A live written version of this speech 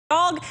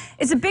Dog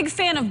is a big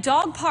fan of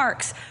dog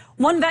parks.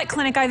 One vet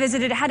clinic I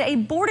visited had a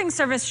boarding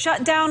service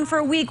shut down for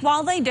a week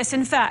while they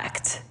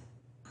disinfect.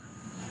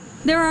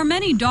 There are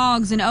many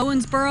dogs in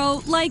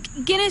Owensboro, like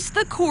Guinness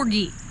the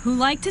Corgi, who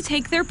like to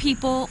take their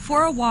people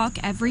for a walk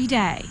every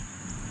day.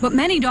 But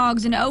many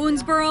dogs in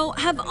Owensboro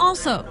have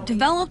also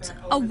developed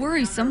a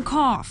worrisome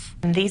cough.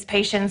 These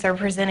patients are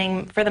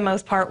presenting, for the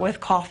most part, with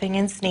coughing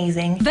and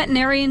sneezing.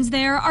 Veterinarians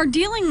there are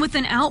dealing with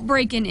an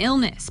outbreak in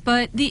illness,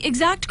 but the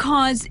exact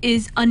cause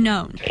is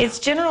unknown. It's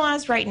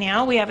generalized right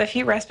now. We have a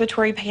few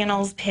respiratory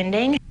panels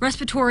pending.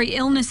 Respiratory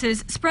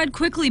illnesses spread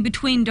quickly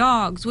between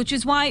dogs, which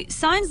is why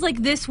signs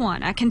like this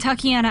one at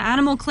Kentuckiana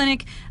Animal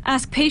Clinic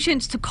ask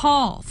patients to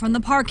call from the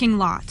parking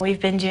lot.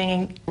 We've been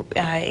doing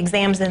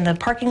exams in the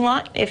parking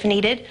lot if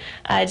needed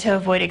to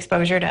avoid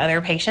exposure to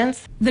other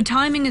patients. The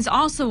timing is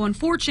also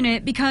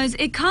unfortunate because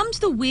it comes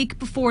the week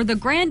before the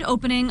grand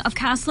opening of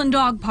Castlin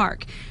Dog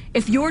Park.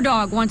 If your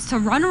dog wants to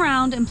run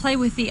around and play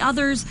with the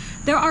others,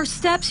 there are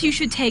steps you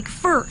should take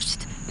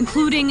first,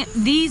 including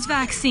these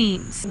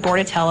vaccines.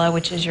 Bordetella,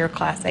 which is your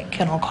classic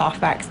kennel cough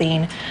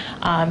vaccine,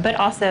 but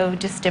also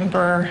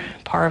distemper,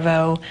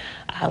 parvo,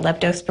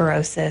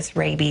 leptospirosis,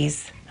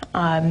 rabies.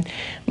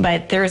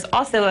 But there's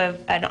also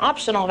an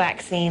optional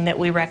vaccine that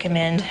we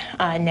recommend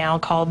now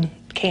called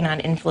canine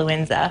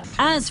influenza.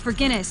 As for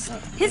Guinness,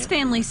 his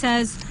family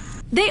says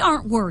they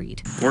aren't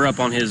worried. We're up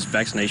on his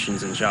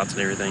vaccinations and shots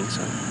and everything,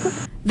 so.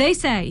 They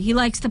say he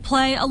likes to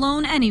play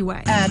alone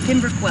anyway.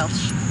 Pembroke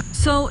Welsh.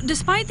 So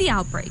despite the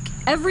outbreak,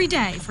 every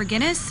day for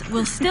Guinness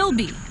will still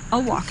be a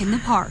walk in the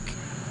park.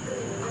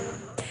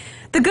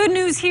 The good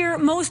news here,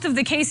 most of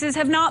the cases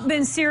have not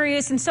been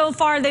serious, and so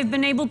far they've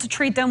been able to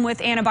treat them with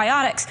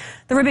antibiotics.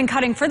 The ribbon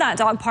cutting for that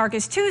dog park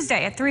is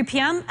Tuesday at 3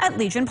 p.m. at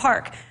Legion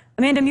Park.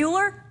 Amanda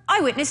Mueller,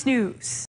 Eyewitness News.